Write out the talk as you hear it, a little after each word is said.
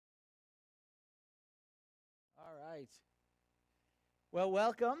right. Well,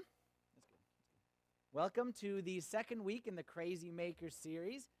 welcome. That's good. Welcome to the second week in the Crazymakers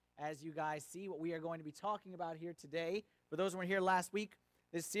series. As you guys see, what we are going to be talking about here today, for those who were here last week,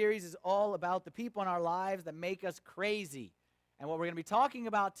 this series is all about the people in our lives that make us crazy. And what we're going to be talking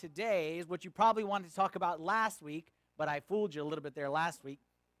about today is what you probably wanted to talk about last week, but I fooled you a little bit there last week.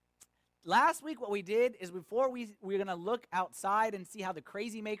 Last week, what we did is before we're going to look outside and see how the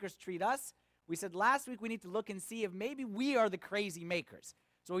Crazymakers treat us, we said last week we need to look and see if maybe we are the crazy makers.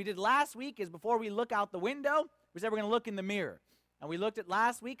 So what we did last week is before we look out the window, we said we're going to look in the mirror. And we looked at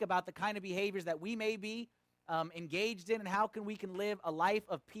last week about the kind of behaviors that we may be engaged in and how we can live a life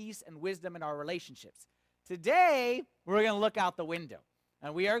of peace and wisdom in our relationships. Today, we're going to look out the window.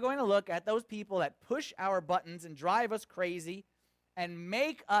 And we are going to look at those people that push our buttons and drive us crazy and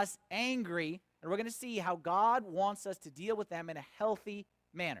make us angry. And we're going to see how God wants us to deal with them in a healthy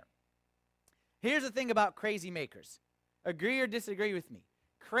manner. Here's the thing about crazy makers. Agree or disagree with me.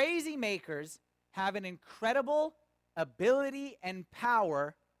 Crazy makers have an incredible ability and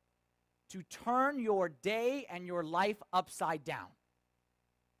power to turn your day and your life upside down.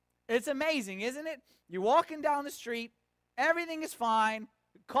 It's amazing, isn't it? You're walking down the street, everything is fine,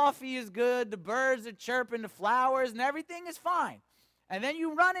 the coffee is good, the birds are chirping, the flowers, and everything is fine. And then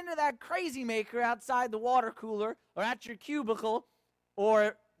you run into that crazy maker outside the water cooler or at your cubicle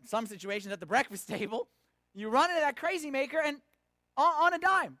or some situations at the breakfast table. You run into that crazy maker and on a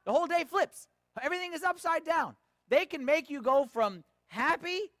dime, the whole day flips. Everything is upside down. They can make you go from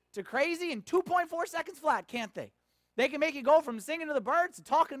happy to crazy in 2.4 seconds flat, can't they? They can make you go from singing to the birds to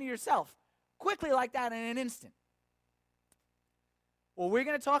talking to yourself quickly like that in an instant. What we're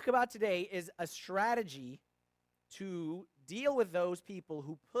going to talk about today is a strategy to deal with those people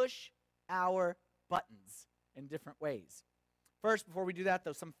who push our buttons in different ways. First, before we do that,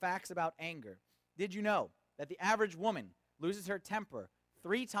 though, some facts about anger. Did you know that the average woman loses her temper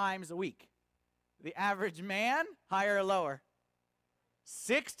 3 times a week? The average man, higher or lower?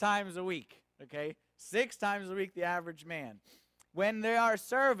 6 times a week, okay? 6 times a week, the average man. When they are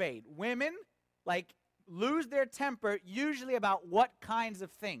surveyed, women, lose their temper usually about what kinds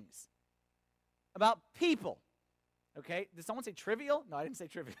of things? About people, okay? Did someone say trivial? No, I didn't say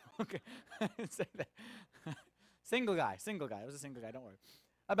trivial, okay? I didn't say that. Single guy. It was a single guy, don't worry.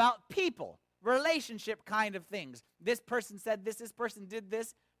 About people, relationship kind of things. This person said this person did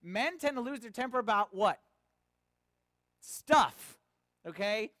this. Men tend to lose their temper about what? Stuff,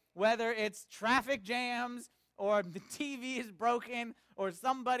 okay? Whether it's traffic jams or the TV is broken or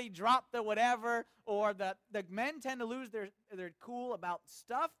somebody dropped the whatever, or the men tend to lose their cool about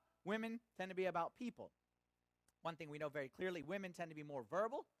stuff. Women tend to be about people. One thing we know very clearly, women tend to be more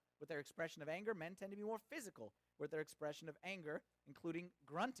verbal with their expression of anger. Men tend to be more physical with their expression of anger, including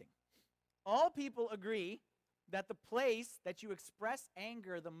grunting. All people agree that the place that you express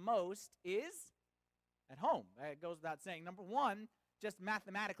anger the most is at home. It goes without saying. Number one, just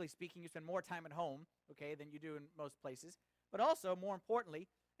mathematically speaking, you spend more time at home, okay, than you do in most places. But also, more importantly,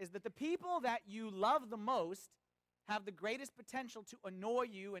 is that the people that you love the most have the greatest potential to annoy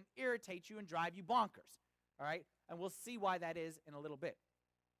you and irritate you and drive you bonkers, all right? And we'll see why that is in a little bit.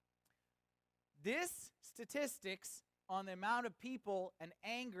 This statistics on the amount of people and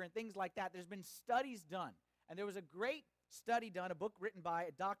anger and things like that, there's been studies done. And there was a great study done, a book written by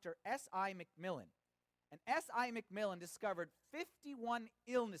Dr. S.I. McMillan. And S.I. McMillan discovered 51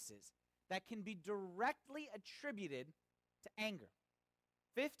 illnesses that can be directly attributed to anger.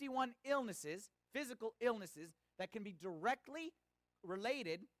 51 illnesses, physical illnesses, that can be directly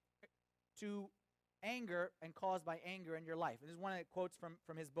related to anger and caused by anger in your life. And this is one of the quotes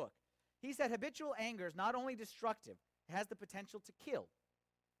from his book. He said, habitual anger is not only destructive, it has the potential to kill.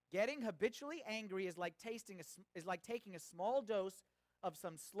 Getting habitually angry is like taking a small dose of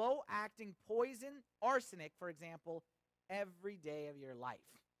some slow-acting poison, arsenic, for example, every day of your life.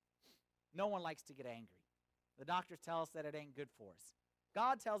 No one likes to get angry. The doctors tell us that it ain't good for us.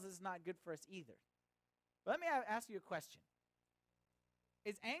 God tells us it's not good for us either. But let me ask you a question.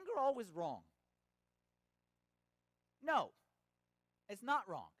 Is anger always wrong? No, it's not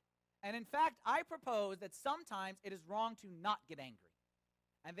wrong. And in fact, I propose that sometimes it is wrong to not get angry.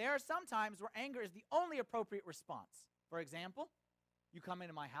 And there are some times where anger is the only appropriate response. For example, you come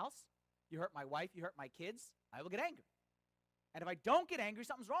into my house, you hurt my wife, you hurt my kids, I will get angry. And if I don't get angry,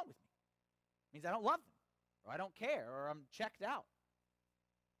 something's wrong with me. It means I don't love them, or I don't care, or I'm checked out.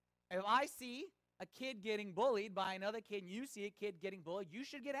 If I see a kid getting bullied by another kid and you see a kid getting bullied, you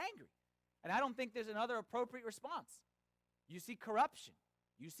should get angry. And I don't think there's another appropriate response. You see corruption.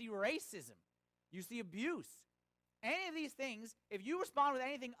 You see racism. You see abuse. Any of these things, if you respond with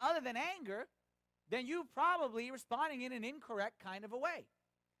anything other than anger, then you're probably responding in an incorrect kind of a way.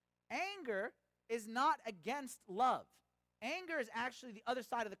 Anger is not against love. Anger is actually the other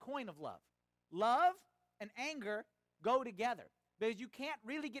side of the coin of love. Love and anger go together, because you can't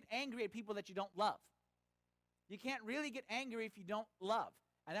really get angry at people that you don't love. You can't really get angry if you don't love.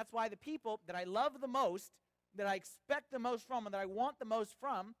 And that's why the people that I love the most, that I expect the most from, and that I want the most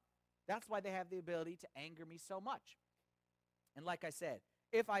from, that's why they have the ability to anger me so much. And like I said,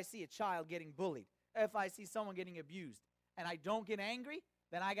 if I see a child getting bullied, if I see someone getting abused, and I don't get angry,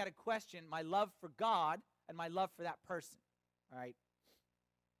 then I got to question my love for God and my love for that person. All right?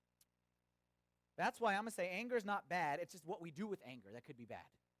 That's why I'm going to say anger is not bad. It's just what we do with anger that could be bad.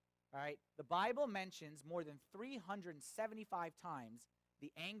 All right? The Bible mentions more than 375 times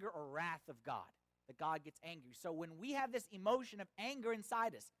the anger or wrath of God, that God gets angry. So when we have this emotion of anger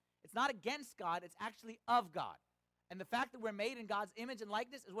inside us, it's not against God, it's actually of God. And the fact that we're made in God's image and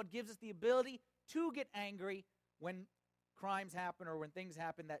likeness is what gives us the ability to get angry when crimes happen or when things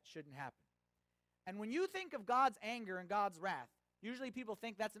happen that shouldn't happen. And when you think of God's anger and God's wrath, usually people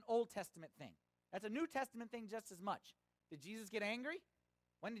think that's an Old Testament thing. That's a New Testament thing just as much. Did Jesus get angry?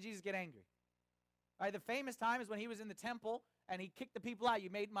 When did Jesus get angry? All right, the famous time is when he was in the temple and he kicked the people out. You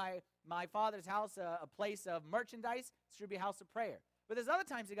made my Father's house a place of merchandise. It should be a house of prayer. But there's other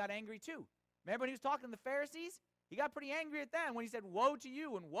times he got angry too. Remember when he was talking to the Pharisees? He got pretty angry at them when he said, woe to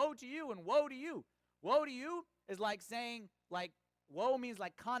you, and woe to you, and woe to you. Woe to you is like saying, like, woe means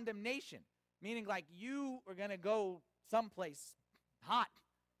like condemnation, meaning like you are going to go someplace hot,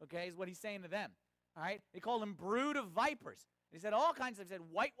 okay, is what he's saying to them. All right? They called him brood of vipers. And he said all kinds of, he said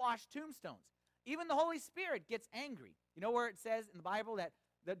whitewashed tombstones. Even the Holy Spirit gets angry. You know where it says in the Bible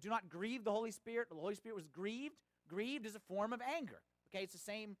that do not grieve the Holy Spirit? The Holy Spirit was grieved. Grieved is a form of anger. Okay, it's the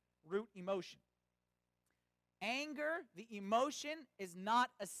same root emotion. Anger, the emotion, is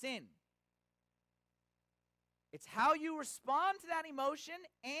not a sin. It's how you respond to that emotion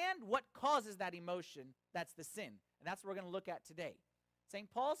and what causes that emotion that's the sin. And that's what we're going to look at today. St.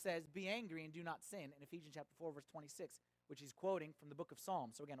 Paul says, be angry and do not sin in Ephesians chapter 4, verse 26, which he's quoting from the book of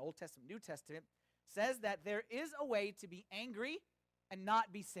Psalms. So again, Old Testament, New Testament, says that there is a way to be angry and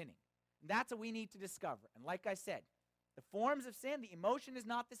not be sinning. And that's what we need to discover. And like I said, the forms of sin, the emotion is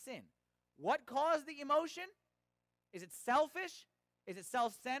not the sin. What caused the emotion? Is it selfish? Is it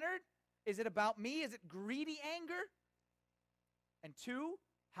self-centered? Is it about me? Is it greedy anger? And two,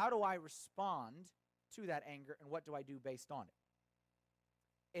 how do I respond to that anger, and what do I do based on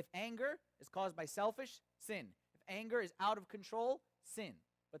it? If anger is caused by selfish, sin. If anger is out of control, sin.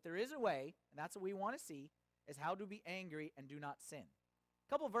 But there is a way, and that's what we want to see, is how to be angry and do not sin. A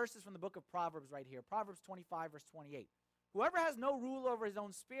couple verses from the book of Proverbs right here. Proverbs 25, verse 28. Whoever has no rule over his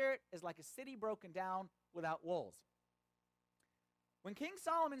own spirit is like a city broken down without walls. When King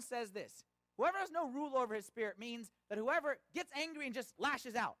Solomon says this, whoever has no rule over his spirit means that whoever gets angry and just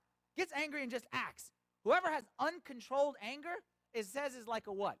lashes out, gets angry and just acts. Whoever has uncontrolled anger, it says is like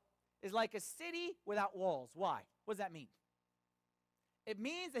a what? Is like a city without walls. Why? What does that mean? It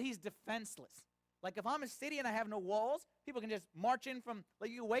means that he's defenseless. Like if I'm a city and I have no walls, people can just march in from, like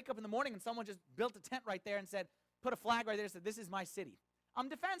you wake up in the morning and someone just built a tent right there and said, put a flag right there and said, this is my city. I'm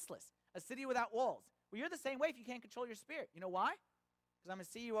defenseless. A city without walls. Well, you're the same way if you can't control your spirit. You know why? Because I'm going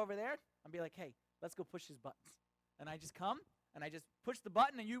to see you over there. I'm going to be like, hey, let's go push his buttons. And I just come, and I just push the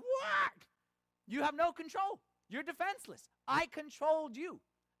button, and you whack. You have no control. You're defenseless. I controlled you.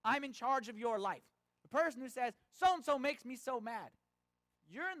 I'm in charge of your life. The person who says, so-and-so makes me so mad.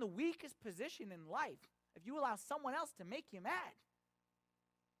 You're in the weakest position in life if you allow someone else to make you mad.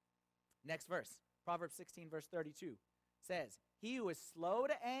 Next verse, Proverbs 16, verse 32, says, he who is slow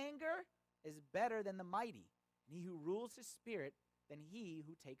to anger is better than the mighty, and he who rules his spirit than he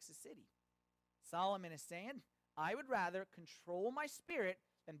who takes a city. Solomon is saying, I would rather control my spirit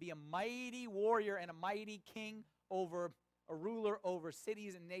than be a mighty warrior and a mighty king over a ruler over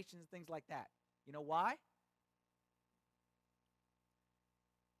cities and nations, things like that. You know why?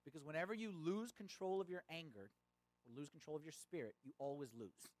 Because whenever you lose control of your anger or lose control of your spirit, you always lose.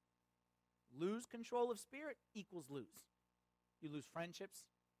 Lose control of spirit equals lose. You lose friendships.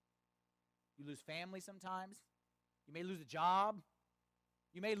 You lose family sometimes. You may lose a job.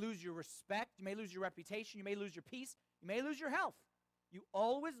 You may lose your respect. You may lose your reputation. You may lose your peace. You may lose your health. You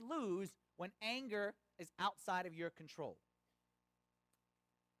always lose when anger is outside of your control.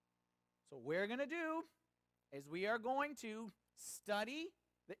 So what we're going to do is we are going to study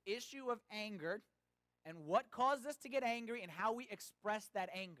the issue of anger and what caused us to get angry and how we express that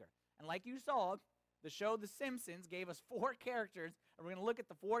anger. And like you saw, the show The Simpsons gave us 4 characters, and we're going to look at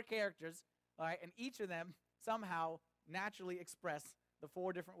the 4 characters, all right, and each of them somehow naturally express the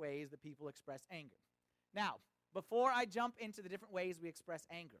 4 different ways that people express anger. Now, before I jump into the different ways we express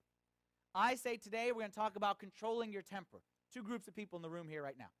anger, I say today we're going to talk about controlling your temper. 2 groups of people in the room here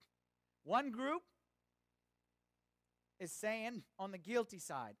right now. One group is saying on the guilty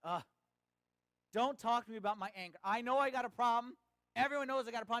side, don't talk to me about my anger. I know I got a problem. Everyone knows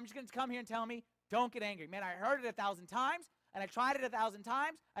I got a problem. You're just going to come here and tell me, don't get angry. Man, I heard it 1,000 times, and I tried it 1,000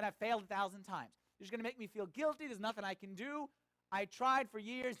 times, and I failed 1,000 times. You're just going to make me feel guilty. There's nothing I can do. I tried for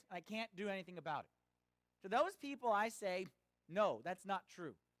years, and I can't do anything about it. To those people, I say, no, that's not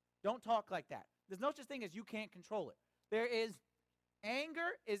true. Don't talk like that. There's no such thing as you can't control it.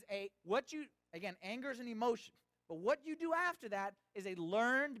 Anger is anger is an emotion. But what you do after that is a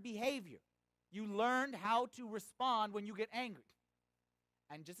learned behavior. You learned how to respond when you get angry.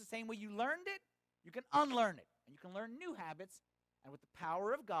 And just the same way you learned it, you can unlearn it. And you can learn new habits. And with the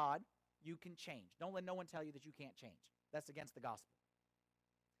power of God, you can change. Don't let no one tell you that you can't change. That's against the gospel.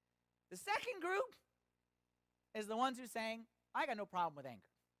 The second group is the ones who are saying, I got no problem with anger.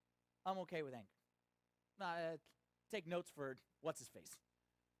 I'm okay with anger. Take notes for what's-his-face.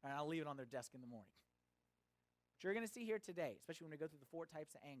 And I'll leave it on their desk in the morning. What you're going to see here today, especially when we go through the 4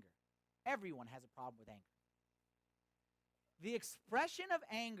 types of anger, everyone has a problem with anger. The expression of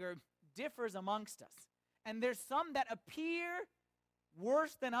anger differs amongst us. And there's some that appear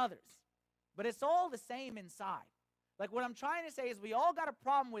worse than others. But it's all the same inside. Like what I'm trying to say is we all got a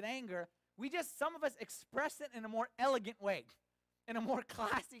problem with anger. Some of us express it in a more elegant way, in a more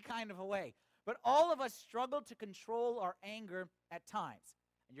classy kind of a way. But all of us struggle to control our anger at times.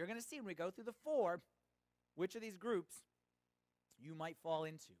 And you're going to see when we go through the 4, which of these groups you might fall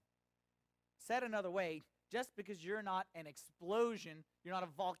into. Said another way, just because you're not an explosion, you're not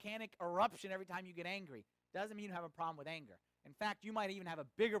a volcanic eruption every time you get angry, doesn't mean you have a problem with anger. In fact, you might even have a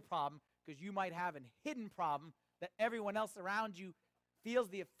bigger problem because you might have a hidden problem that everyone else around you feels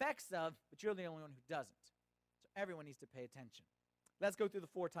the effects of, but you're the only one who doesn't. So everyone needs to pay attention. Let's go through the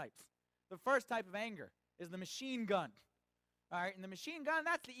 4 types. The first type of anger is the machine gun. All right, and the machine gun,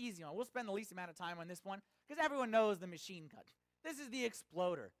 that's the easy one. We'll spend the least amount of time on this one because everyone knows the machine gun. This is the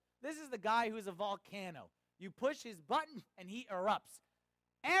exploder. This is the guy who's a volcano. You push his button and he erupts.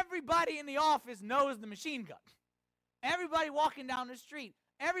 Everybody in the office knows the machine gun. Everybody walking down the street,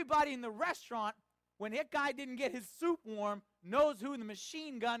 everybody in the restaurant, when that guy didn't get his soup warm, knows who the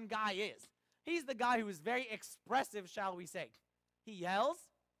machine gun guy is. He's the guy who is very expressive, shall we say. He yells,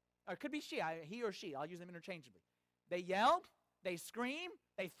 or it could be he or she. I'll use them interchangeably. They yell, they scream,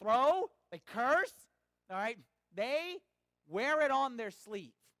 they throw, they curse, all right? They wear it on their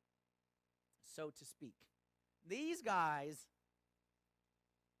sleeve, so to speak. These guys,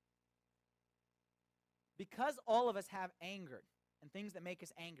 because all of us have anger and things that make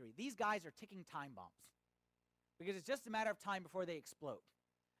us angry, these guys are ticking time bombs because it's just a matter of time before they explode.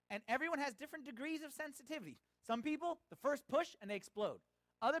 And everyone has different degrees of sensitivity. Some people, the first push and they explode.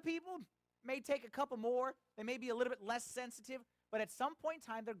 Other people may take a couple more. They may be a little bit less sensitive, but at some point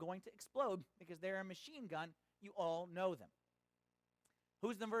in time they're going to explode because they're a machine gun. You all know them.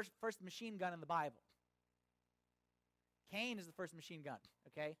 Who's the first machine gun in the Bible? Cain is the first machine gun,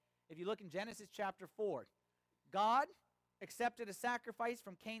 okay? If you look in Genesis chapter 4, God accepted a sacrifice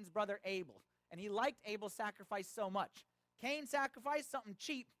from Cain's brother Abel, and he liked Abel's sacrifice so much. Cain sacrificed something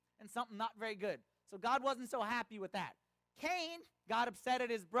cheap and something not very good, so God wasn't so happy with that. Cain got upset at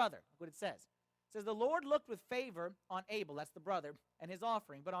his brother. Look what it says. It says, the Lord looked with favor on Abel, that's the brother, and his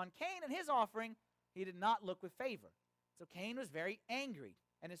offering, but on Cain and his offering, he did not look with favor. So Cain was very angry,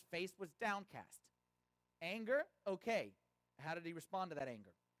 and his face was downcast. Anger, okay. How did he respond to that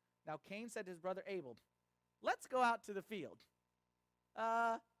anger? Now Cain said to his brother Abel, let's go out to the field.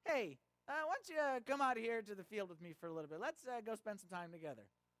 Hey, why don't you come out here to the field with me for a little bit? Let's go spend some time together.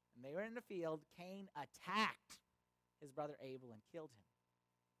 And they were in the field. Cain attacked his brother Abel and killed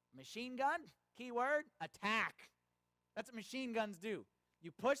him. Machine gun, key word, attack. That's what machine guns do.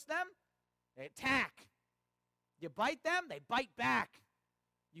 You push them, they attack. You bite them, they bite back.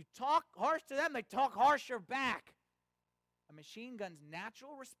 You talk harsh to them, they talk harsher back. A machine gun's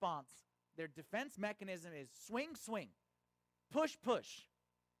natural response, their defense mechanism is swing, swing, push, push,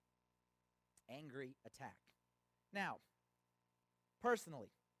 angry attack. Now, personally,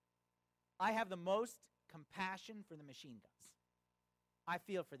 I have the most compassion for the machine guns. I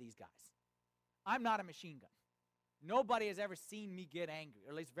feel for these guys. I'm not a machine gun. Nobody has ever seen me get angry, or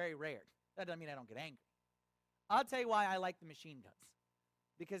at least very rare. That doesn't mean I don't get angry. I'll tell you why I like the machine guns.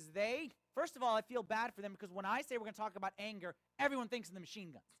 Because first of all, I feel bad for them because when I say we're going to talk about anger, everyone thinks of the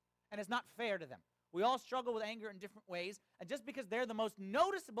machine guns. And it's not fair to them. We all struggle with anger in different ways. And just because they're the most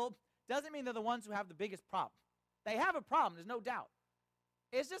noticeable doesn't mean they're the ones who have the biggest problem. They have a problem, there's no doubt.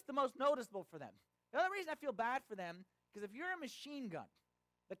 It's just the most noticeable for them. The other reason I feel bad for them, because if you're a machine gun,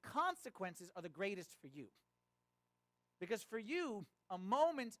 the consequences are the greatest for you. Because for you, a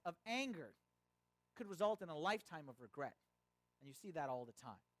moment of anger could result in a lifetime of regret. And you see that all the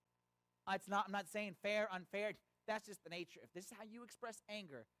time. I'm not saying fair, unfair. That's just the nature. If this is how you express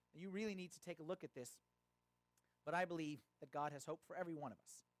anger, then you really need to take a look at this. But I believe that God has hope for every one of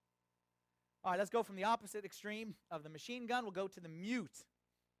us. All right, let's go from the opposite extreme of the machine gun. We'll go to the mute.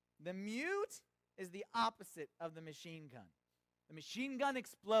 The mute is the opposite of the machine gun. The machine gun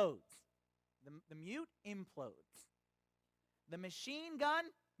explodes. The mute implodes. The machine gun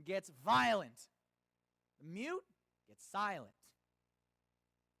gets violent. The mute gets silent.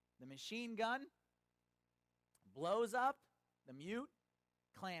 The machine gun blows up. The mute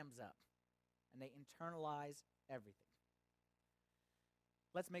clams up. And they internalize everything.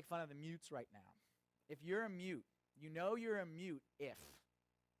 Let's make fun of the mutes right now. If you're a mute, you know you're a mute if,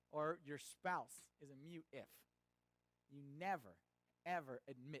 or your spouse is a mute if, you never, ever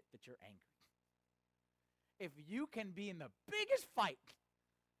admit that you're angry. If you can be in the biggest fight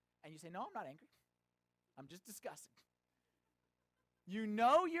and you say, no, I'm not angry, I'm just discussing. You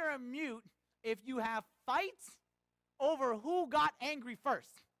know you're a mute if you have fights over who got angry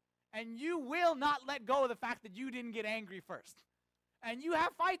first. And you will not let go of the fact that you didn't get angry first. And you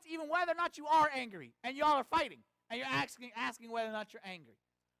have fights even whether or not you are angry. And y'all are fighting. And you're asking whether or not you're angry.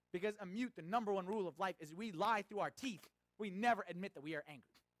 Because a mute, the number one rule of life is we lie through our teeth. We never admit that we are angry.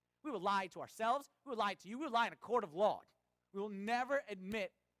 We will lie to ourselves. We will lie to you. We will lie in a court of law. We will never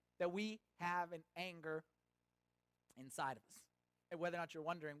admit that we have an anger inside of us. And whether or not you're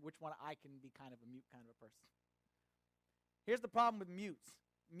wondering which one I can be kind of a mute kind of a person. Here's the problem with mutes.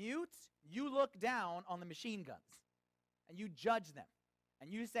 Mutes, you look down on the machine guns. And you judge them.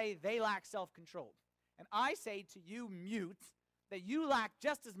 And you say they lack self-control. And I say to you, mutes, that you lack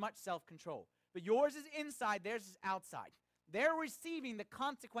just as much self-control. But yours is inside, theirs is outside. They're receiving the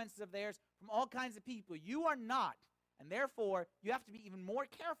consequences of theirs from all kinds of people. You are not. And therefore, you have to be even more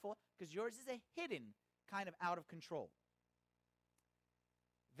careful because yours is a hidden kind of out of control.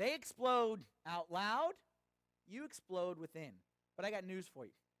 They explode out loud. You explode within. But I got news for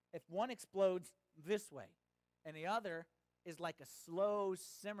you. If one explodes this way and the other is like a slow,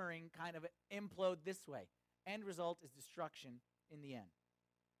 simmering kind of implode this way, end result is destruction in the end.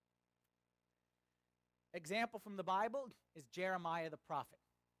 Example from the Bible is Jeremiah the prophet.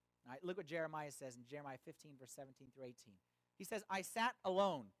 All right, look what Jeremiah says in Jeremiah 15, verse 17 through 18. He says, I sat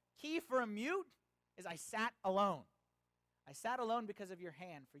alone. Key for a mute is I sat alone. I sat alone because of your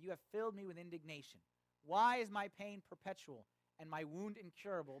hand, for you have filled me with indignation. Why is my pain perpetual and my wound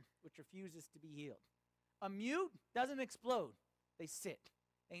incurable, which refuses to be healed? A mute doesn't explode. They sit.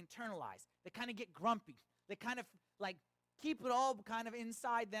 They internalize. They kind of get grumpy. They kind of like keep it all kind of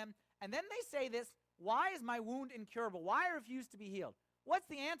inside them. And then they say this, why is my wound incurable? Why I refuse to be healed? What's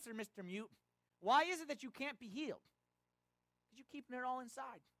the answer, Mr. Mute? Why is it that you can't be healed? Because you're keeping it all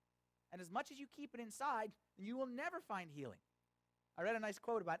inside. And as much as you keep it inside, you will never find healing. I read a nice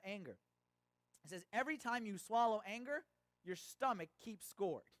quote about anger. It says, every time you swallow anger, your stomach keeps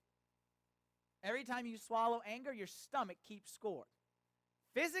score. Every time you swallow anger, your stomach keeps score.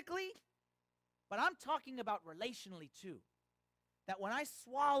 Physically, but I'm talking about relationally too. That when I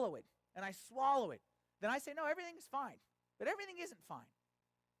swallow it, and I swallow it, then I say, no, everything is fine. But everything isn't fine.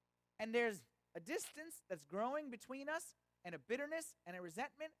 And there's a distance that's growing between us, and a bitterness, and a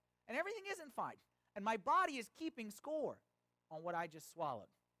resentment, and everything isn't fine. And my body is keeping score on what I just swallowed.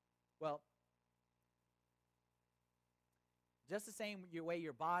 Well, just the same way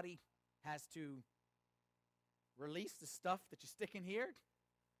your body has to release the stuff that you stick in here,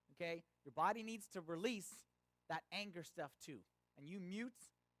 okay? Your body needs to release that anger stuff too. And you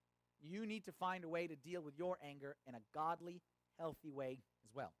mutes, you need to find a way to deal with your anger in a godly, healthy way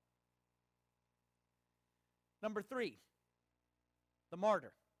as well. Number 3, the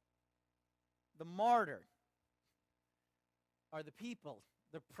martyr. The martyr are the people,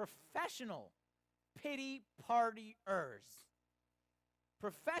 the professional pity partiers.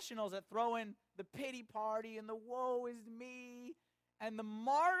 Professionals that throw in the pity party and the woe is me. And the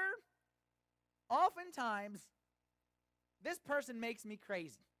martyr, oftentimes, this person makes me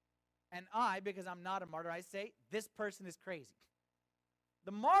crazy. And I, because I'm not a martyr, I say, this person is crazy.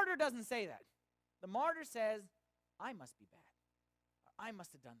 The martyr doesn't say that. The martyr says, I must be bad. Or I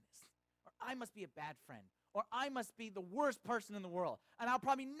must have done this. Or I must be a bad friend. Or I must be the worst person in the world. And I'll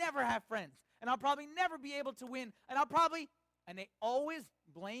probably never have friends. And I'll probably never be able to win. And they always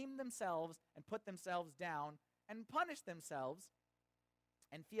blame themselves and put themselves down and punish themselves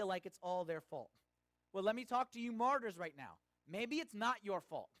and feel like it's all their fault. Well, let me talk to you martyrs right now. Maybe it's not your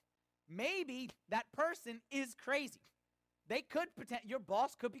fault. Maybe that person is crazy. They could pretend, your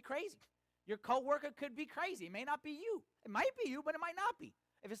boss could be crazy. Your coworker could be crazy. It may not be you. It might be you, but it might not be.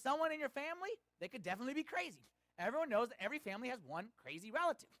 If it's someone in your family, they could definitely be crazy. Everyone knows that every family has one crazy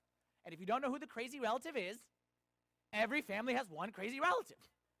relative. And if you don't know who the crazy relative is, every family has one crazy relative.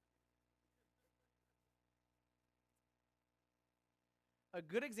 A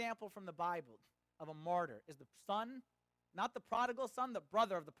good example from the Bible of a martyr is the son, not the prodigal son, the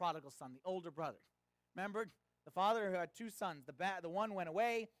brother of the prodigal son, the older brother. Remember, the father who had two sons. The one went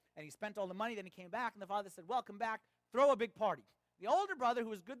away, and he spent all the money. Then he came back, and the father said, welcome back. Throw a big party. The older brother, who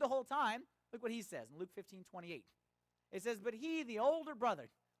was good the whole time, look what he says in Luke 15:28. It says, but he, the older brother,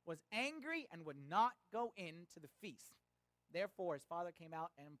 was angry and would not go into the feast. Therefore, his father came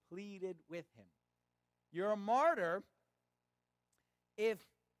out and pleaded with him. You're a martyr if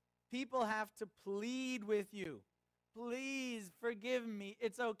people have to plead with you. Please forgive me.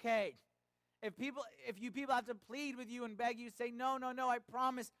 It's okay. If you people have to plead with you and beg you, say, no, I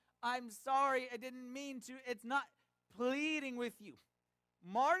promise, I'm sorry, I didn't mean to. It's not pleading with you.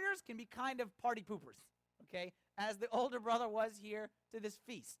 Martyrs can be kind of party poopers, okay, as the older brother was here to this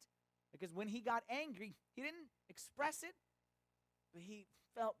feast. Because when he got angry, he didn't express it, but he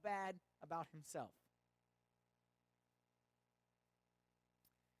felt bad about himself.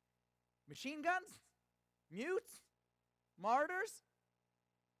 Machine guns, mutes, martyrs,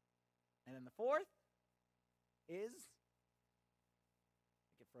 and then the fourth is, I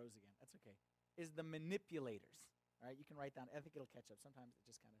think it froze again, that's okay, is the manipulators. All right, you can write down, I think it'll catch up. Sometimes it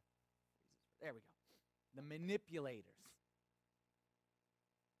just kind of freezes. There we go. The manipulators.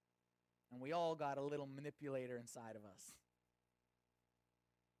 And we all got a little manipulator inside of us.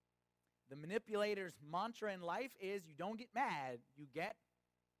 The manipulator's mantra in life is you don't get mad, you get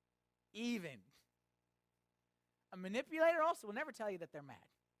even. A manipulator also will never tell you that they're mad.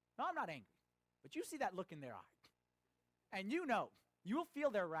 No, I'm not angry. But you see that look in their eye. And you know, you will feel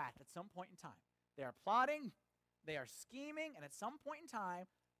their wrath at some point in time. They are plotting, they are scheming, and at some point in time,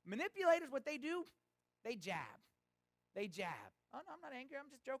 manipulators, what they do, they jab. They jab. Oh, no, I'm not angry. I'm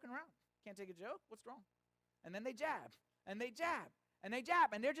just joking around. Can't take a joke? What's wrong? And then they jab, and they jab, and they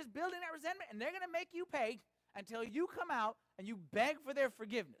jab, and they're just building that resentment, and they're going to make you pay until you come out and you beg for their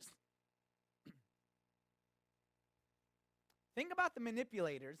forgiveness. Thing about the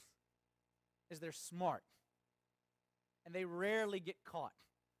manipulators is they're smart, and they rarely get caught.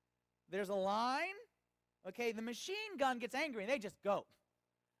 There's a line, okay, the machine gun gets angry, and they just go.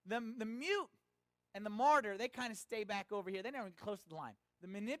 The mute and the martyr, they kind of stay back over here. They never get close to the line. The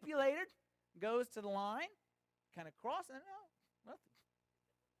manipulator goes to the line, kind of cross, and nothing.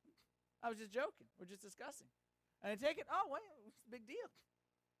 I was just joking. We're just discussing. And I take it, oh, well, what's the big deal?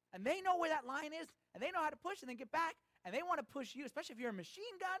 And they know where that line is, and they know how to push and then get back, and they want to push you, especially if you're a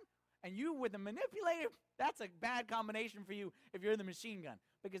machine gun, and you with a manipulator, that's a bad combination for you if you're in the machine gun,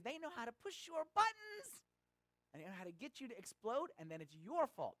 because they know how to push your buttons, and they know how to get you to explode, and then it's your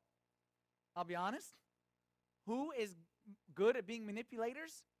fault. I'll be honest. Who is good at being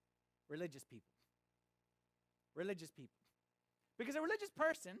manipulators? Religious people. Religious people. Because a religious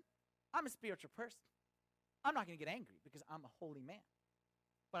person, I'm a spiritual person. I'm not going to get angry because I'm a holy man.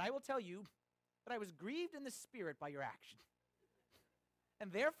 But I will tell you that I was grieved in the spirit by your action.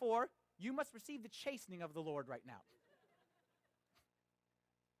 And therefore, you must receive the chastening of the Lord right now.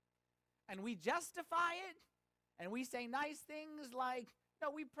 And we justify it, and we say nice things like,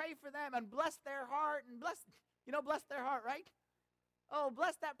 no, we pray for them and bless their heart and bless their heart, right? Oh,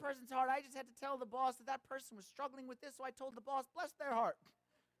 bless that person's heart. I just had to tell the boss that that person was struggling with this, so I told the boss, bless their heart.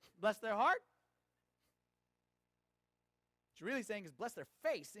 Bless their heart? What you're really saying is bless their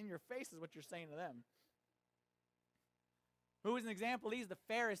face. In your face is what you're saying to them. Who is an example? These are the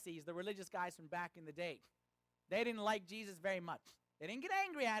Pharisees, the religious guys from back in the day. They didn't like Jesus very much. They didn't get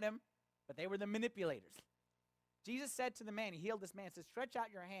angry at him, but they were the manipulators. Jesus said to the man, he healed this man, said, stretch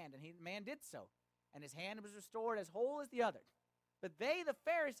out your hand. And the man did so. And his hand was restored as whole as the other. But they, the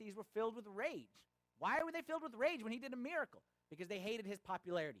Pharisees, were filled with rage. Why were they filled with rage when he did a miracle? Because they hated his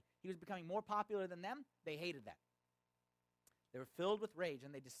popularity. He was becoming more popular than them. They hated that. They were filled with rage,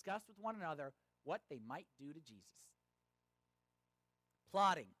 and they discussed with one another what they might do to Jesus.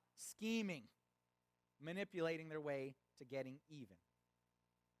 Plotting, scheming, manipulating their way to getting even.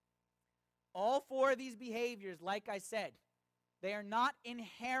 All four of these behaviors, like I said, they are not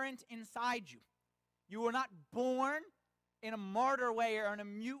inherent inside you. You were not born in a martyr way or in a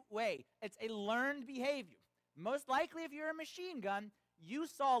mute way. It's a learned behavior. Most likely, if you're a machine gun, you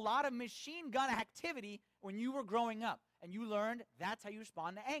saw a lot of machine gun activity when you were growing up, and you learned that's how you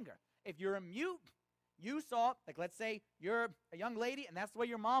respond to anger. If you're a mute, you saw, like let's say you're a young lady and that's the way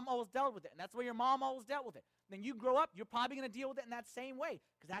your mom always dealt with it, and that's the way your mom always dealt with it. Then you grow up, you're probably going to deal with it in that same way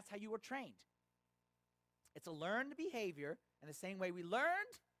because that's how you were trained. It's a learned behavior, and the same way we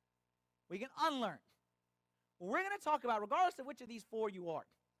learned, we can unlearn. What we're going to talk about, regardless of which of these four you are,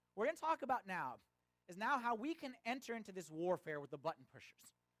 we're going to talk about now is now how we can enter into this warfare with the button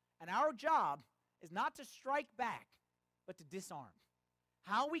pushers. And our job is not to strike back, but to disarm.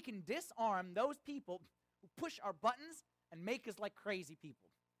 How we can disarm those people who push our buttons and make us like crazy people.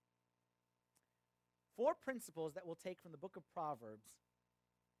 4 principles that we'll take from the book of Proverbs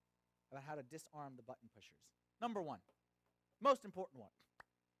about how to disarm the button pushers. Number 1, most important one.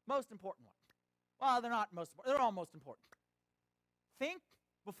 Most important one. Well, they're not most important. They're all most important. Think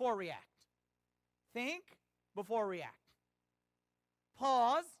before react. Think before react.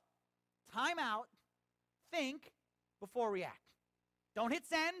 Pause, time out, think before react. Don't hit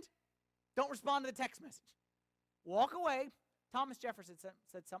send. Don't respond to the text message. Walk away. Thomas Jefferson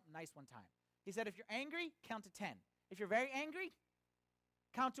said something nice one time. He said, if you're angry, count to 10. If you're very angry,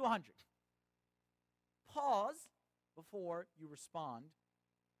 count to 100. Pause before you respond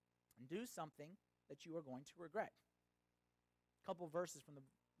and do something that you are going to regret. A couple verses from the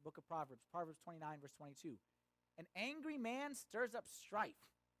book of Proverbs. Proverbs 29, verse 22. An angry man stirs up strife,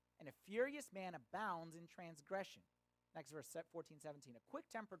 and a furious man abounds in transgression. Next verse, 14, 17. A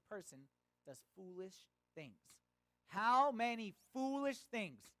quick-tempered person does foolish things. How many foolish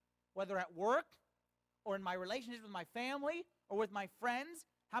things, whether at work or in my relationships with my family or with my friends,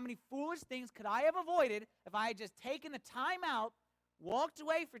 how many foolish things could I have avoided if I had just taken the time out, walked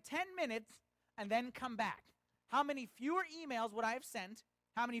away for 10 minutes, and then come back? How many fewer emails would I have sent?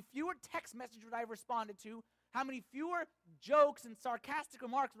 How many fewer text messages would I have responded to? How many fewer jokes and sarcastic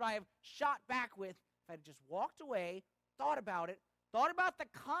remarks would I have shot back with if I had just walked away, thought about it, thought about the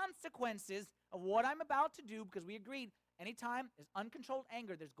consequences of what I'm about to do, because we agreed anytime there's uncontrolled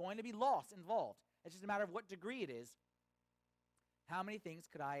anger, there's going to be loss involved. It's just a matter of what degree it is. How many things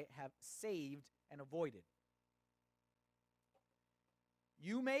could I have saved and avoided?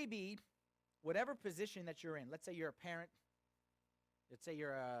 You may be, whatever position that you're in, let's say you're a parent, let's say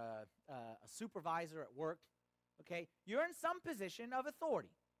you're a supervisor at work, okay? You're in some position of authority.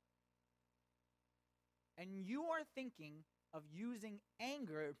 And you are thinking of using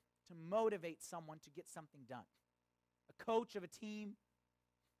anger to motivate someone to get something done. A coach of a team.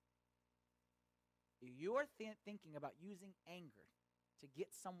 You are thinking about using anger to get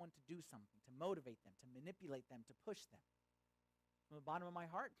someone to do something, to motivate them, to manipulate them, to push them. From the bottom of my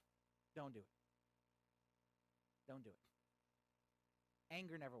heart, don't do it. Don't do it.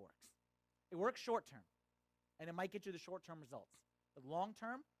 Anger never works. It works short term, and it might get you the short-term results. But long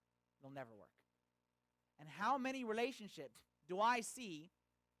term, it'll never work. And how many relationships do I see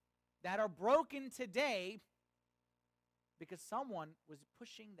that are broken today because someone was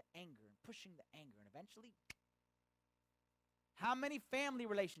pushing the anger and pushing the anger, and eventually, how many family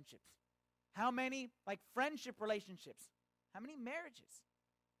relationships, how many friendship relationships, how many marriages?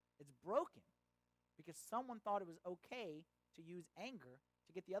 It's broken because someone thought it was okay to use anger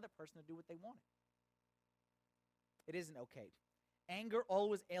to get the other person to do what they wanted. It isn't okay. Anger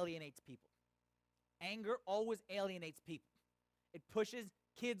always alienates people. Anger always alienates people. It pushes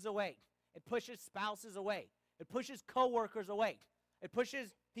kids away. It pushes spouses away. It pushes coworkers away. It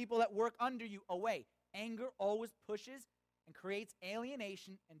pushes people that work under you away. Anger always pushes and creates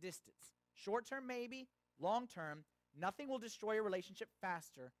alienation and distance. Short term, maybe. Long term, nothing will destroy a relationship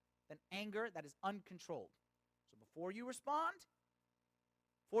faster than anger that is uncontrolled. So before you respond,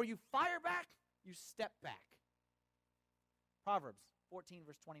 before you fire back, you step back. Proverbs 14,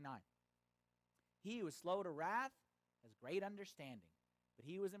 verse 29. He who is slow to wrath has great understanding, but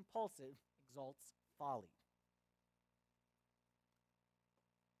he who is impulsive exalts folly.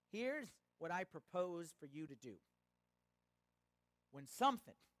 Here's what I propose for you to do. When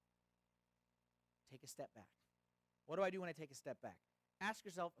something, take a step back. What do I do when I take a step back? Ask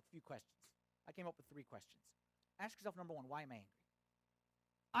yourself a few questions. I came up with 3 questions. Ask yourself, number 1, why am I angry?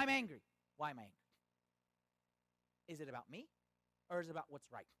 I'm angry. Why am I angry? Is it about me, or is it about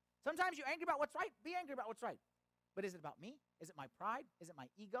what's right? Sometimes you're angry about what's right. Be angry about what's right. But is it about me? Is it my pride? Is it my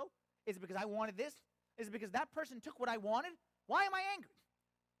ego? Is it because I wanted this? Is it because that person took what I wanted? Why am I angry?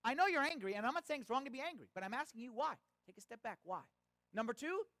 I know you're angry, and I'm not saying it's wrong to be angry, but I'm asking you why. Take a step back. Why? Number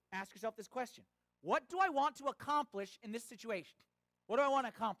 2, ask yourself this question. What do I want to accomplish in this situation? What do I want to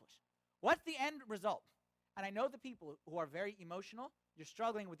accomplish? What's the end result? And I know the people who are very emotional, you're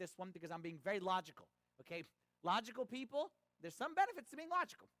struggling with this one because I'm being very logical, okay? Logical people, there's some benefits to being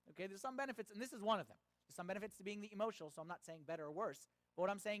logical, okay? There's some benefits, and this is one of them. There's some benefits to being the emotional, so I'm not saying better or worse. But what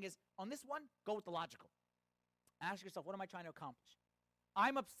I'm saying is, on this one, go with the logical. Ask yourself, what am I trying to accomplish?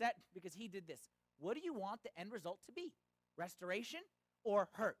 I'm upset because he did this. What do you want the end result to be? Restoration or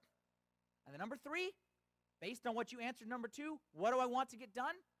hurt? And the number 3, based on what you answered number 2, what do I want to get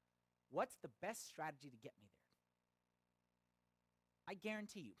done? What's the best strategy to get me there? I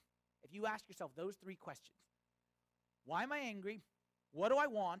guarantee you, if you ask yourself those 3 questions, why am I angry? What do I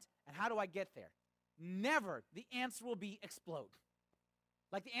want? And how do I get there? Never the answer will be explode.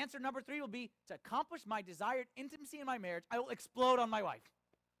 Like the answer number 3 will be, to accomplish my desired intimacy in my marriage, I will explode on my wife.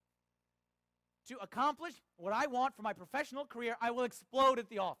 To accomplish what I want for my professional career, I will explode at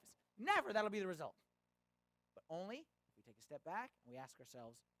the office. Never that'll be the result. But only if we take a step back and we ask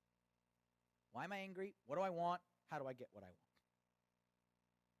ourselves, why am I angry? What do I want? How do I get what I want?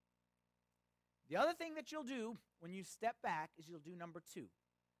 The other thing that you'll do when you step back is you'll do number 2.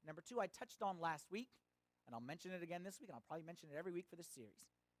 Number 2 I touched on last week, and I'll mention it again this week, and I'll probably mention it every week for this series.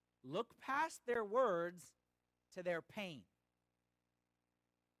 Look past their words to their pain.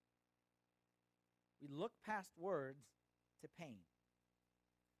 We look past words to pain.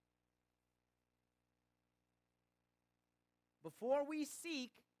 Before we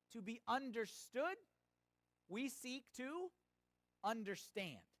seek to be understood, we seek to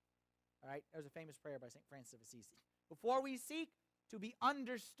understand. All right, there's a famous prayer by St. Francis of Assisi. Before we seek to be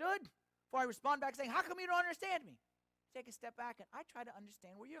understood, before I respond back saying, how come you don't understand me? Take a step back and I try to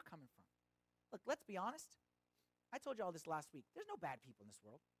understand where you're coming from. Look, let's be honest. I told you all this last week. There's no bad people in this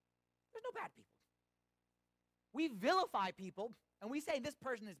world. There's no bad people. We vilify people and we say this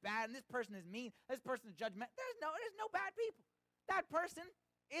person is bad and this person is mean, this person is judgmental. There's no bad people. That person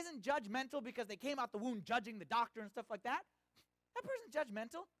isn't judgmental because they came out the womb judging the doctor and stuff like that. That person's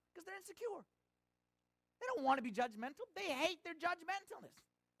judgmental because they're insecure. They don't want to be judgmental. They hate their judgmentalness.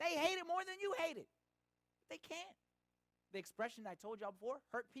 They hate it more than you hate it. But they can't. The expression I told y'all before,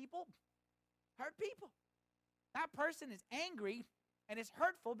 hurt people. Hurt people. That person is angry and is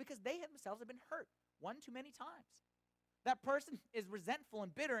hurtful because they themselves have been hurt one too many times. That person is resentful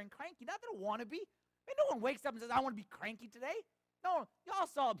and bitter and cranky. Not that they want to be. I mean, no one wakes up and says, I want to be cranky today. No, y'all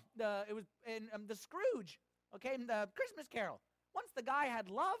saw it was in the Scrooge, okay, in the Christmas Carol. Once the guy had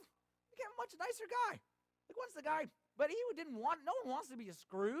love, he became a much nicer guy. Like once the guy, but he didn't want, no one wants to be a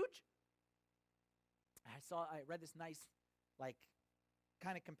Scrooge. I read this nice, like,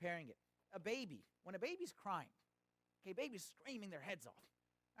 kind of comparing it. A baby, when a baby's crying, okay, baby's screaming their heads off.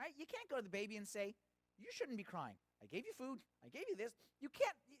 All right, you can't go to the baby and say, you shouldn't be crying. I gave you food. I gave you this. You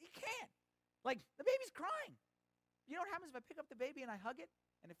can't. Like, the baby's crying. You know what happens if I pick up the baby and I hug it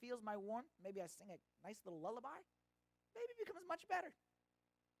and it feels my warmth? Maybe I sing a nice little lullaby. Baby becomes much better.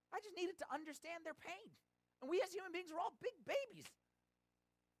 I just needed to understand their pain. And we as human beings are all big babies.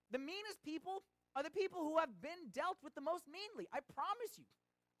 The meanest people are the people who have been dealt with the most meanly. I promise you.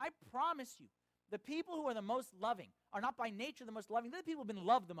 I promise you. The people who are the most loving are not by nature the most loving. They're the people who have been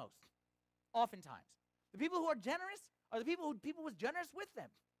loved the most, oftentimes. The people who are generous are the people who people was generous with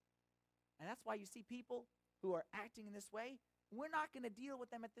them. And that's why you see people who are acting in this way. We're not going to deal with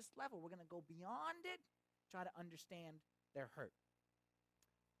them at this level. We're going to go beyond it, try to understand their hurt.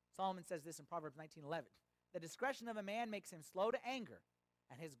 Solomon says this in Proverbs 19:11. The discretion of a man makes him slow to anger,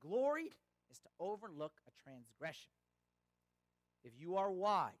 and his glory is to overlook a transgression. If you are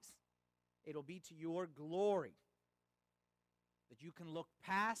wise, it'll be to your glory that you can look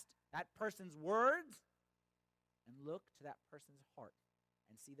past that person's words and look to that person's heart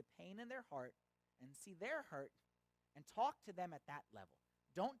and see the pain in their heart and see their hurt and talk to them at that level.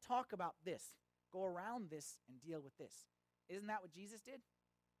 Don't talk about this. Go around this and deal with this. Isn't that what Jesus did?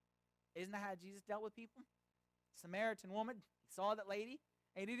 Isn't that how Jesus dealt with people? Samaritan woman, he saw that lady,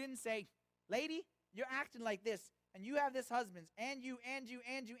 and he didn't say, lady, you're acting like this, and you have this husband, and you. He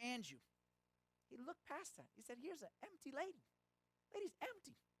looked past that. He said, here's an empty lady. Lady's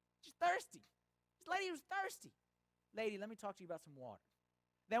empty. She's thirsty. This lady was thirsty. Lady, let me talk to you about some water.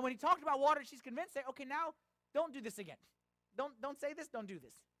 Then when he talked about water, she's convinced, say, okay, now don't do this again. Don't say this, don't do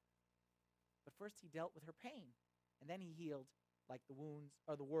this. But first he dealt with her pain, and then he healed like the wounds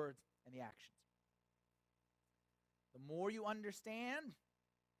or the words and the actions. The more you understand,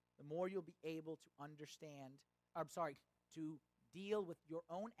 the more you'll be able to to deal with your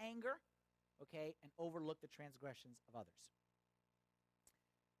own anger, okay, and overlook the transgressions of others.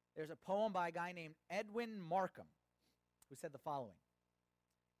 There's a poem by a guy named Edwin Markham who said the following.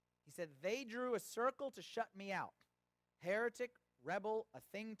 He said, they drew a circle to shut me out. Heretic, rebel, a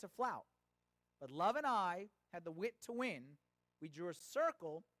thing to flout. But love and I had the wit to win. We drew a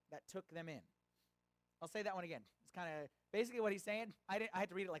circle that took them in. I'll say that one again. It's kind of basically what he's saying. I had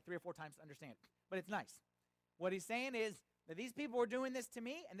to read it like 3 or 4 times to understand it, but it's nice. What he's saying is, that these people were doing this to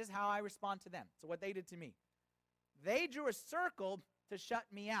me, and this is how I respond to them. So what they did to me. They drew a circle to shut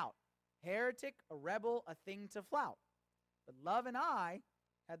me out. Heretic, a rebel, a thing to flout. But love and I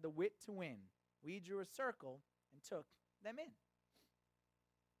had the wit to win. We drew a circle and took them in.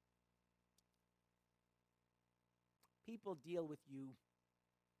 People deal with you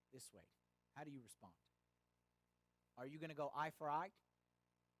this way. How do you respond? Are you going to go eye for eye?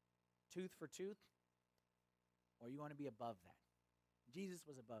 Tooth for tooth? Or you want to be above that? Jesus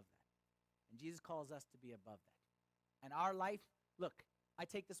was above that. And Jesus calls us to be above that. And our life, look, I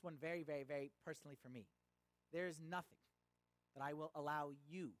take this one very, very, very personally for me. There is nothing that I will allow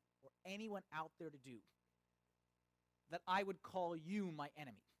you or anyone out there to do that I would call you my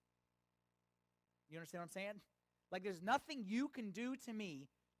enemy. You understand what I'm saying? Like, there's nothing you can do to me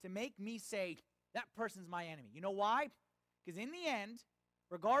to make me say, that person's my enemy. You know why? Because in the end,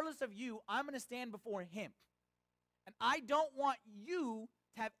 regardless of you, I'm going to stand before him. And I don't want you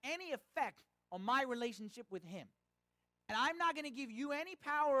to have any effect on my relationship with him. And I'm not going to give you any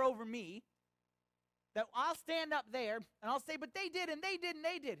power over me that I'll stand up there and I'll say, but they did and they did and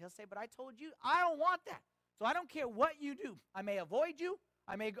they did. He'll say, but I told you, I don't want that. So I don't care what you do. I may avoid you.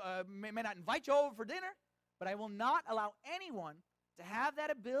 I may not invite you over for dinner. But I will not allow anyone to have that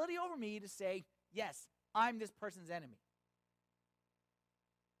ability over me to say, yes, I'm this person's enemy.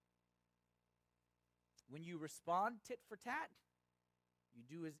 When you respond tit for tat,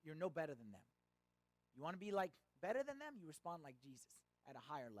 you're no better than them. You want to be like better than them, you respond like Jesus at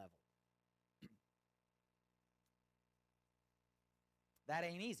a higher level. That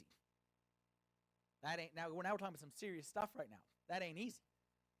ain't easy. Now we're talking about some serious stuff right now. That ain't easy.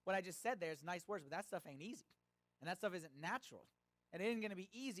 What I just said there is nice words, but that stuff ain't easy. And that stuff isn't natural. And it isn't going to be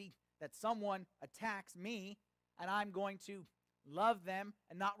easy that someone attacks me and I'm going to love them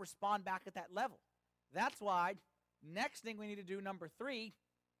and not respond back at that level. That's why next thing we need to do, number 3,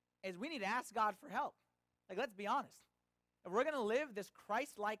 is we need to ask God for help. Like, let's be honest. If we're going to live this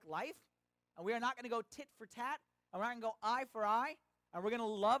Christ-like life, and we are not going to go tit for tat, and we're not going to go eye for eye, and we're going to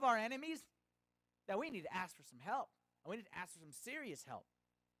love our enemies, then we need to ask for some help. And we need to ask for some serious help.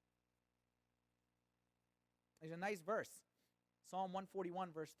 There's a nice verse. Psalm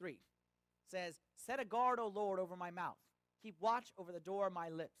 141, verse 3 says, set a guard, O Lord, over my mouth. Keep watch over the door of my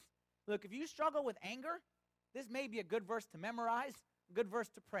lips. Look, if you struggle with anger, this may be a good verse to memorize, a good verse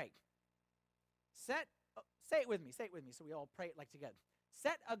to pray. Say it with me, so we all pray it like together.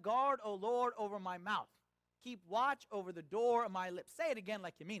 Set a guard, O Lord, over my mouth. Keep watch over the door of my lips. Say it again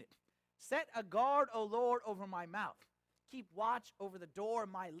like you mean it. Set a guard, O Lord, over my mouth. Keep watch over the door of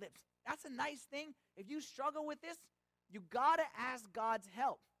my lips. That's a nice thing. If you struggle with this, you got to ask God's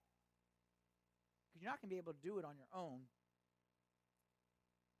help. Because you're not going to be able to do it on your own.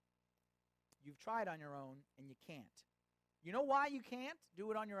 You've tried on your own, and you can't. You know why you can't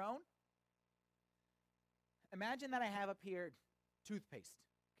do it on your own? Imagine that I have up here toothpaste,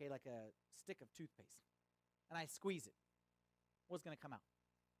 okay, like a stick of toothpaste, and I squeeze it. What's going to come out?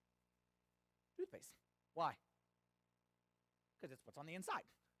 Toothpaste. Why? Because it's what's on the inside.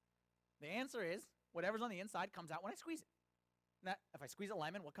 The answer is whatever's on the inside comes out when I squeeze it. Now, if I squeeze a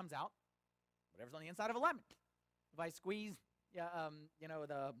lemon, what comes out? Whatever's on the inside of a lemon. If I squeeze,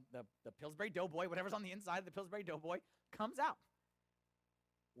 the Pillsbury Doughboy, whatever's on the inside of the Pillsbury Doughboy comes out.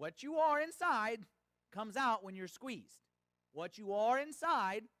 What you are inside comes out when you're squeezed. What you are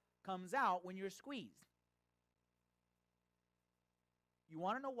inside comes out when you're squeezed. You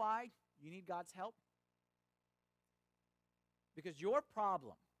want to know why you need God's help? Because your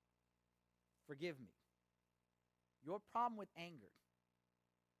problem, forgive me, your problem with anger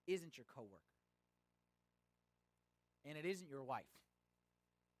isn't your coworker. And it isn't your wife.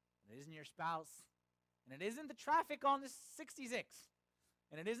 And it isn't your spouse. And it isn't the traffic on the 66.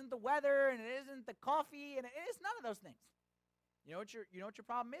 And it isn't the weather, and it isn't the coffee, and it is none of those things. You know what your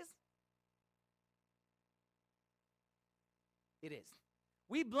problem is? It is.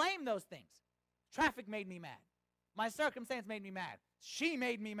 We blame those things. Traffic made me mad. My circumstance made me mad. She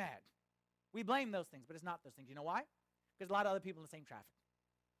made me mad. We blame those things, but it's not those things. You know why? Because a lot of other people in the same traffic.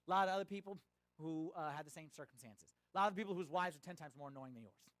 A lot of other people who had the same circumstances. A lot of people whose wives are 10 times more annoying than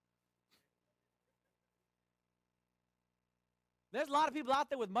yours. There's a lot of people out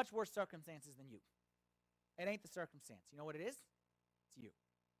there with much worse circumstances than you. It ain't the circumstance. You know what it is? It's you.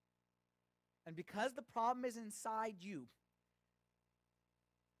 And because the problem is inside you,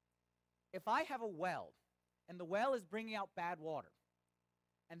 if I have a well, and the well is bringing out bad water,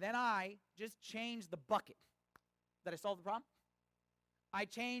 and then I just change the bucket, did I solve the problem? I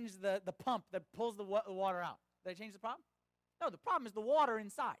change the pump that pulls the water out. Did I change the problem? No, the problem is the water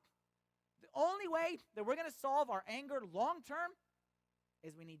inside. The only way that we're going to solve our anger long term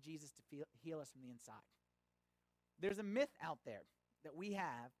is we need Jesus to heal us from the inside. There's a myth out there that we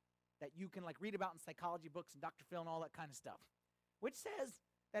have that you can read about in psychology books and Dr. Phil and all that kind of stuff, which says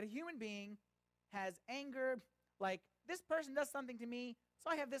that a human being has anger, like this person does something to me, so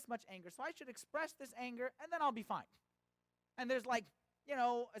I have this much anger, so I should express this anger and then I'll be fine. And there's a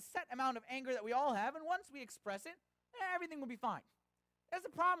set amount of anger that we all have, and once we express it, everything will be fine. There's a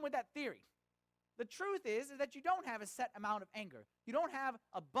problem with that theory. The truth is that you don't have a set amount of anger. You don't have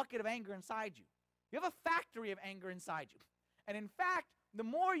a bucket of anger inside you. You have a factory of anger inside you. And in fact, the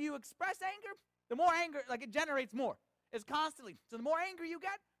more you express anger, the more anger, it generates more. It's constantly. So the more anger you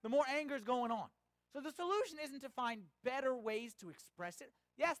get, the more anger is going on. So the solution isn't to find better ways to express it.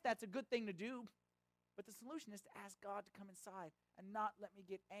 Yes, that's a good thing to do. But the solution is to ask God to come inside and not let me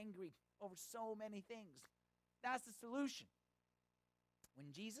get angry over so many things. That's the solution.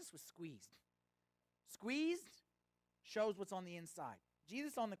 When Jesus was squeezed shows what's on the inside.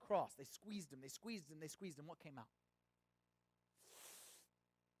 Jesus on the cross, they squeezed him. What came out?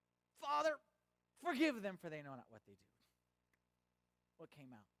 Father, forgive them, for they know not what they do. What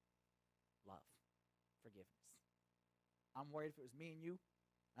came out? Love, forgiveness. I'm worried if it was me and you,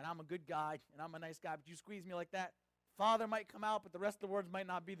 and I'm a good guy, and I'm a nice guy, but you squeeze me like that, Father might come out, but the rest of the words might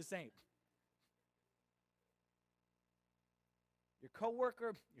not be the same. Your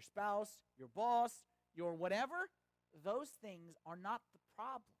coworker, your spouse, your boss, your whatever, those things are not the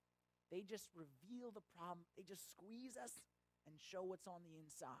problem. They just reveal the problem. They just squeeze us and show what's on the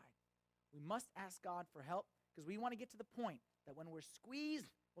inside. We must ask God for help because we want to get to the point that when we're squeezed,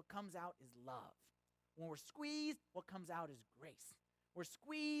 what comes out is love. When we're squeezed, what comes out is grace. We're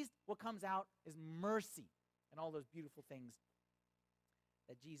squeezed, what comes out is mercy and all those beautiful things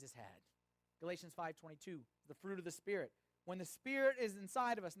that Jesus had. Galatians 5:22, the fruit of the Spirit. When the Spirit is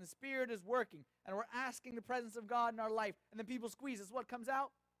inside of us and the Spirit is working and we're asking the presence of God in our life and then people squeeze us, what comes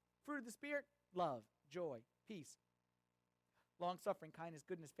out? Fruit of the Spirit, love, joy, peace, long-suffering, kindness,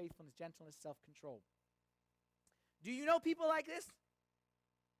 goodness, faithfulness, gentleness, self-control. Do you know people like this?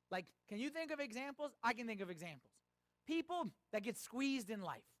 Can you think of examples? I can think of examples. People that get squeezed in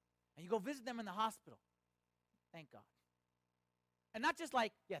life and you go visit them in the hospital. Thank God. And not just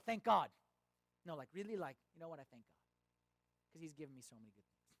thank God. No, really you know what, I thank God. Because he's given me so many good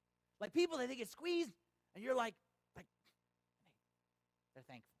things. People that they get squeezed, and you're they're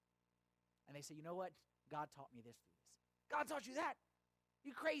thankful. And they say, you know what? God taught me this through this. God taught you that?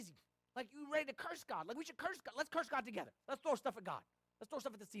 You crazy. You ready to curse God. We should curse God. Let's curse God together. Let's throw stuff at God. Let's throw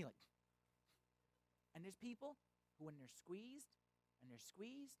stuff at the ceiling. And there's people who, when they're squeezed,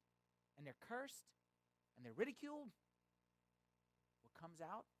 and they're cursed, and they're ridiculed, what comes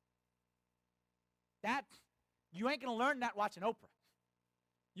out? That you ain't going to learn that watching Oprah.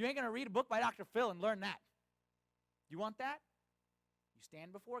 You ain't going to read a book by Dr. Phil and learn that. You want that? You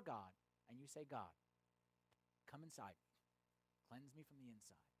stand before God and you say, God, come inside me. Cleanse me from the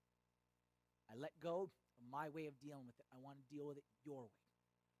inside. I let go of my way of dealing with it. I want to deal with it your way.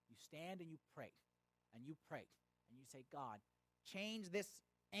 You stand and you pray. And you pray. And you say, God, change this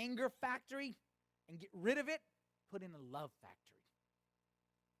anger factory and get rid of it. Put in a love factory.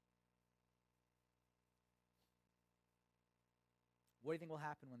 What do you think will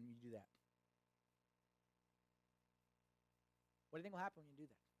happen when you do that? What do you think will happen when you do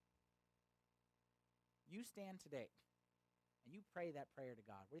that? You stand today and you pray that prayer to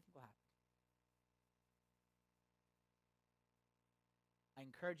God. What do you think will happen? I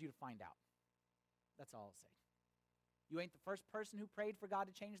encourage you to find out. That's all I'll say. You ain't the first person who prayed for God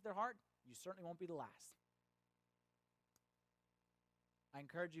to change their heart. You certainly won't be the last. I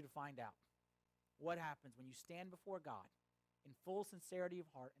encourage you to find out what happens when you stand before God in full sincerity of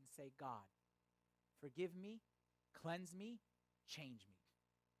heart and say, God, forgive me, cleanse me, change me.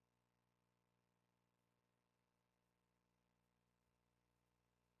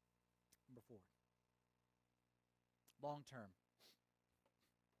 Number 4, long term,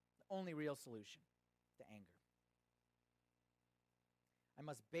 the only real solution to anger. I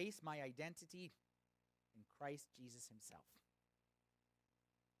must base my identity in Christ Jesus himself.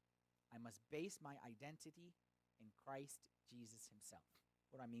 I must base my identity in Christ Jesus himself.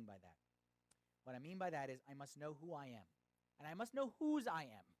 What do I mean by that? What I mean by that is I must know who I am. And I must know whose I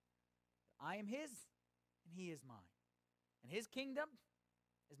am. I am his, and he is mine. And his kingdom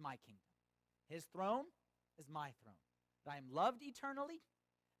is my kingdom. His throne is my throne. That I am loved eternally,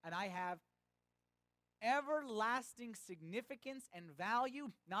 and I have everlasting significance and value,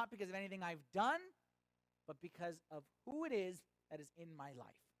 not because of anything I've done, but because of who it is that is in my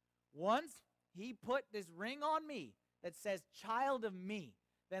life. Once he put this ring on me that says, child of me,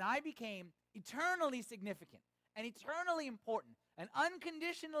 then I became eternally significant and eternally important and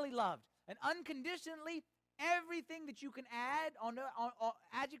unconditionally loved and unconditionally everything that you can add on the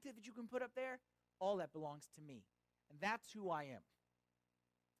adjective that you can put up there, all that belongs to me. And that's who I am.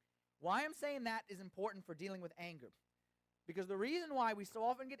 Why I'm saying that is important for dealing with anger. Because the reason why we so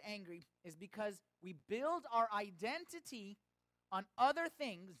often get angry is because we build our identity on other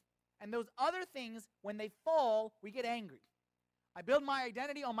things, and those other things, when they fall, we get angry. I build my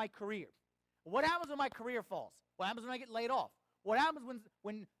identity on my career. What happens when my career falls? What happens when I get laid off? What happens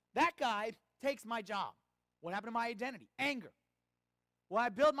when that guy takes my job? What happened to my identity? Anger. Well, I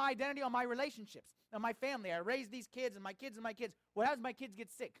build my identity on my relationships and my family. I raise these kids and my kids and my kids. What happens if my kids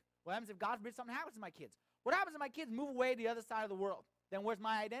get sick? What happens if, God forbid, something happens to my kids? What happens if my kids move away to the other side of the world? Then where's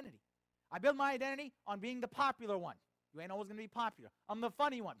my identity? I build my identity on being the popular one. You ain't always going to be popular. I'm the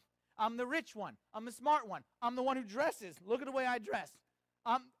funny one. I'm the rich one. I'm the smart one. I'm the one who dresses. Look at the way I dress.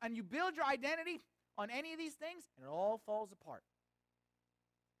 And you build your identity on any of these things, and it all falls apart.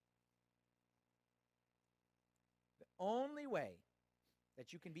 The only way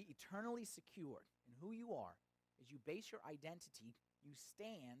that you can be eternally secure in who you are is you base your identity, you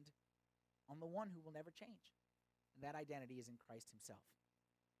stand on the one who will never change. And that identity is in Christ himself.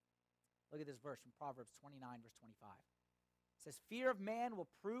 Look at this verse from Proverbs 29, verse 25. It says, fear of man will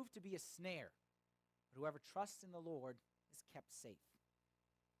prove to be a snare, but whoever trusts in the Lord is kept safe.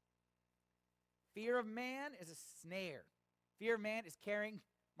 Fear of man is a snare. Fear of man is carrying,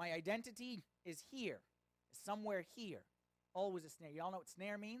 my identity is here, is somewhere here. Always a snare. You all know what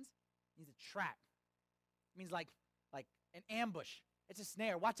snare means? It means a trap. It means like an ambush. It's a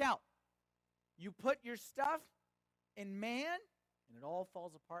snare. Watch out. You put your stuff in man, and it all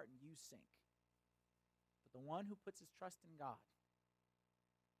falls apart and you sink. But the one who puts his trust in God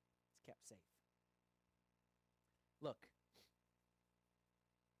is kept safe. Look,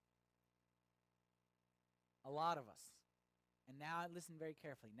 a lot of us, and now listen very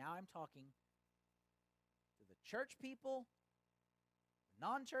carefully. Now I'm talking to the church people, the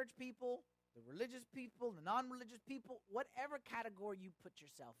non-church people, the religious people, the non-religious people, whatever category you put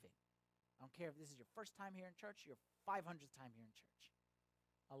yourself in. I don't care if this is your first time here in church or your 500th time here in church.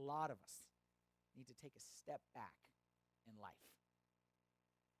 A lot of us need to take a step back in life.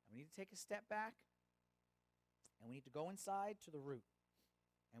 And we need to take a step back, and we need to go inside to the root.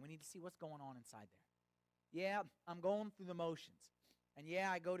 And we need to see what's going on inside there. Yeah, I'm going through the motions. And yeah,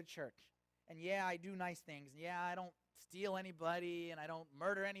 I go to church. And yeah, I do nice things. And yeah, I don't steal anybody, and I don't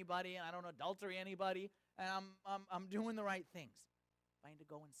murder anybody, and I don't adultery anybody, and I'm doing the right things. I need to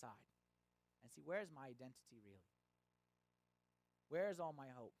go inside and see, where's my identity really? Where's all my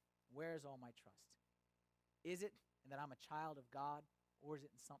hope? Where's all my trust? Is it in that I'm a child of God, or is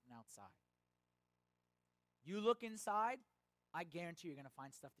it in something outside? You look inside, I guarantee you're going to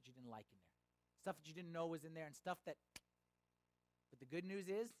find stuff that you didn't like in there. Stuff that you didn't know was in there, and stuff that, but the good news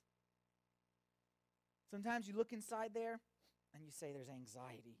is, sometimes you look inside there, and you say there's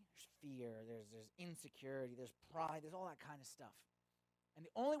anxiety, there's fear, there's insecurity, there's pride, there's all that kind of stuff. And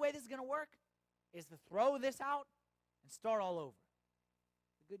the only way this is going to work is to throw this out and start all over.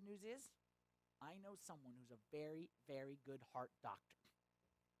 The good news is, I know someone who's a very, very good heart doctor.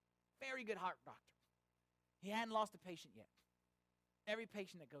 Very good heart doctor. He hadn't lost a patient yet. Every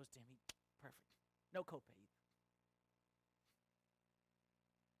patient that goes to him, perfect. No copay either.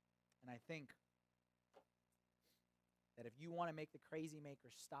 And I think that if you want to make the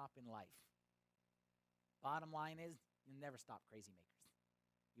Crazymakers stop in life, bottom line is, you'll never stop Crazymakers.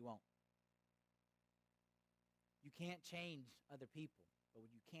 You won't. You can't change other people, but what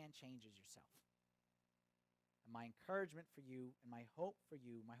you can change is yourself. And my encouragement for you, and my hope for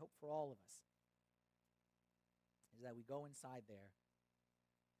you, my hope for all of us, is that we go inside there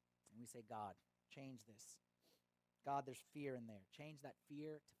and we say, God, change this. God, there's fear in there. Change that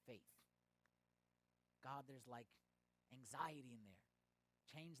fear to faith. God, there's like anxiety in there.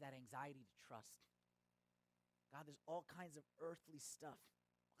 Change that anxiety to trust. God, there's all kinds of earthly stuff,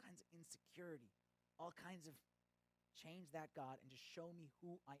 all kinds of insecurity, all kinds of, change that, God, and just show me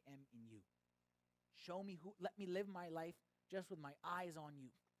who I am in you. Show me let me live my life just with my eyes on you.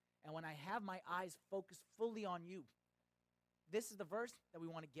 And when I have my eyes focused fully on you, this is the verse that we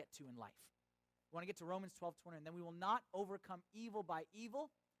want to get to in life. We want to get to Romans 12:20, and then we will not overcome evil by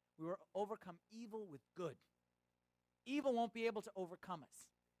evil. We will overcome evil with good. Evil won't be able to overcome us,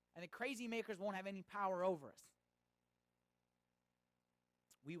 and the Crazymakers won't have any power over us.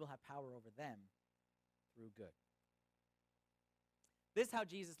 We will have power over them through good. This is how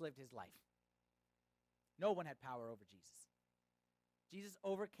Jesus lived his life. No one had power over Jesus. Jesus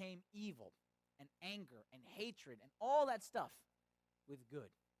overcame evil and anger and hatred and all that stuff with good.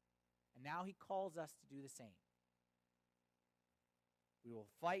 And now he calls us to do the same. We will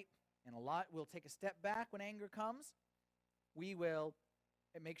fight and we'll take a step back when anger comes. We will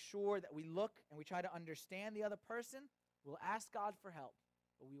make sure that we look and we try to understand the other person. We'll ask God for help.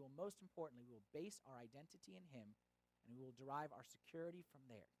 But we will, most importantly, we will base our identity in him, and we will derive our security from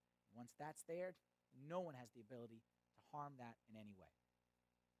there. And once that's there, no one has the ability to harm that in any way.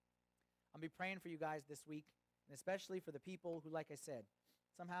 I'll be praying for you guys this week, and especially for the people who, like I said,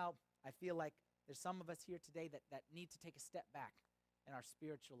 somehow I feel like there's some of us here today that need to take a step back in our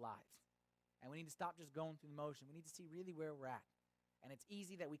spiritual lives. And we need to stop just going through the motion. We need to see really where we're at. And it's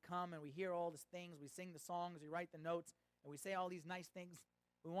easy that we come and we hear all these things, we sing the songs, we write the notes, and we say all these nice things.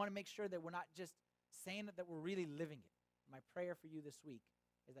 We want to make sure that we're not just saying it, that we're really living it. My prayer for you this week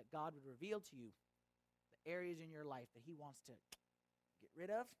is that God would reveal to you the areas in your life that he wants to get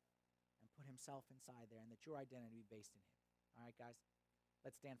rid of and put himself inside there, and that your identity be based in him. All right, guys?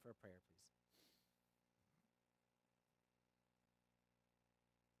 Let's stand for a prayer, please.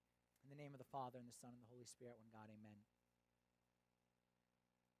 In the name of the Father, and the Son, and the Holy Spirit, one God, amen.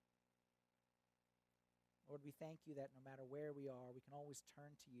 Lord, we thank you that no matter where we are, we can always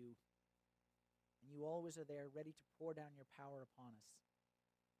turn to you. And you always are there ready to pour down your power upon us.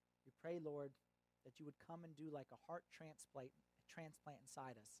 We pray, Lord, that you would come and do like a heart transplant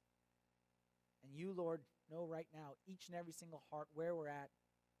inside us. And you, Lord, know right now each and every single heart where we're at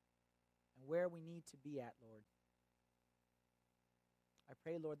and where we need to be at, Lord. I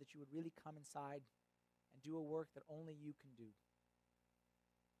pray, Lord, that you would really come inside and do a work that only you can do.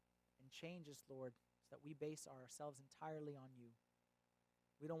 And change us, Lord, that we base ourselves entirely on you.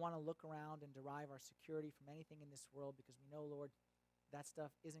 We don't want to look around and derive our security from anything in this world, because we know, Lord, that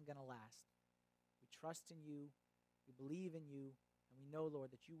stuff isn't going to last. We trust in you, we believe in you, and we know,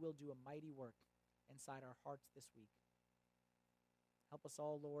 Lord, that you will do a mighty work inside our hearts this week. Help us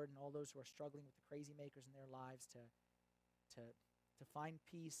all, Lord, and all those who are struggling with the crazy makers in their lives to find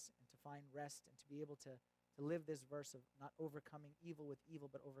peace and to find rest and to be able to live this verse of not overcoming evil with evil,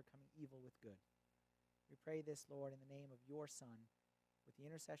 but overcoming evil with good. We pray this, Lord, in the name of your Son, with the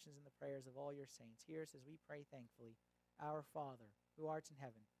intercessions and the prayers of all your saints. Hear us as we pray thankfully. Our Father, who art in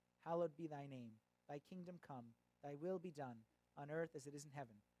heaven, hallowed be thy name. Thy kingdom come, thy will be done, on earth as it is in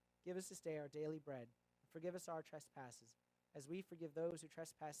heaven. Give us this day our daily bread, and forgive us our trespasses, as we forgive those who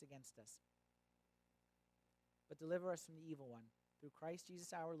trespass against us. But deliver us from the evil one, through Christ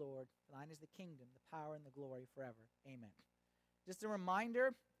Jesus our Lord. For thine is the kingdom, the power, and the glory forever. Amen. Just a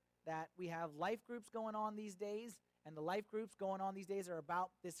reminder that we have life groups going on these days, and the life groups going on these days are about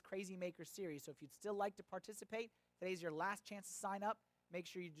this Crazymakers series. So if you'd still like to participate, today's your last chance to sign up. Make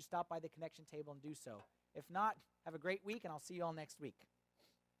sure you just stop by the connection table and do so. If not, have a great week, and I'll see you all next week.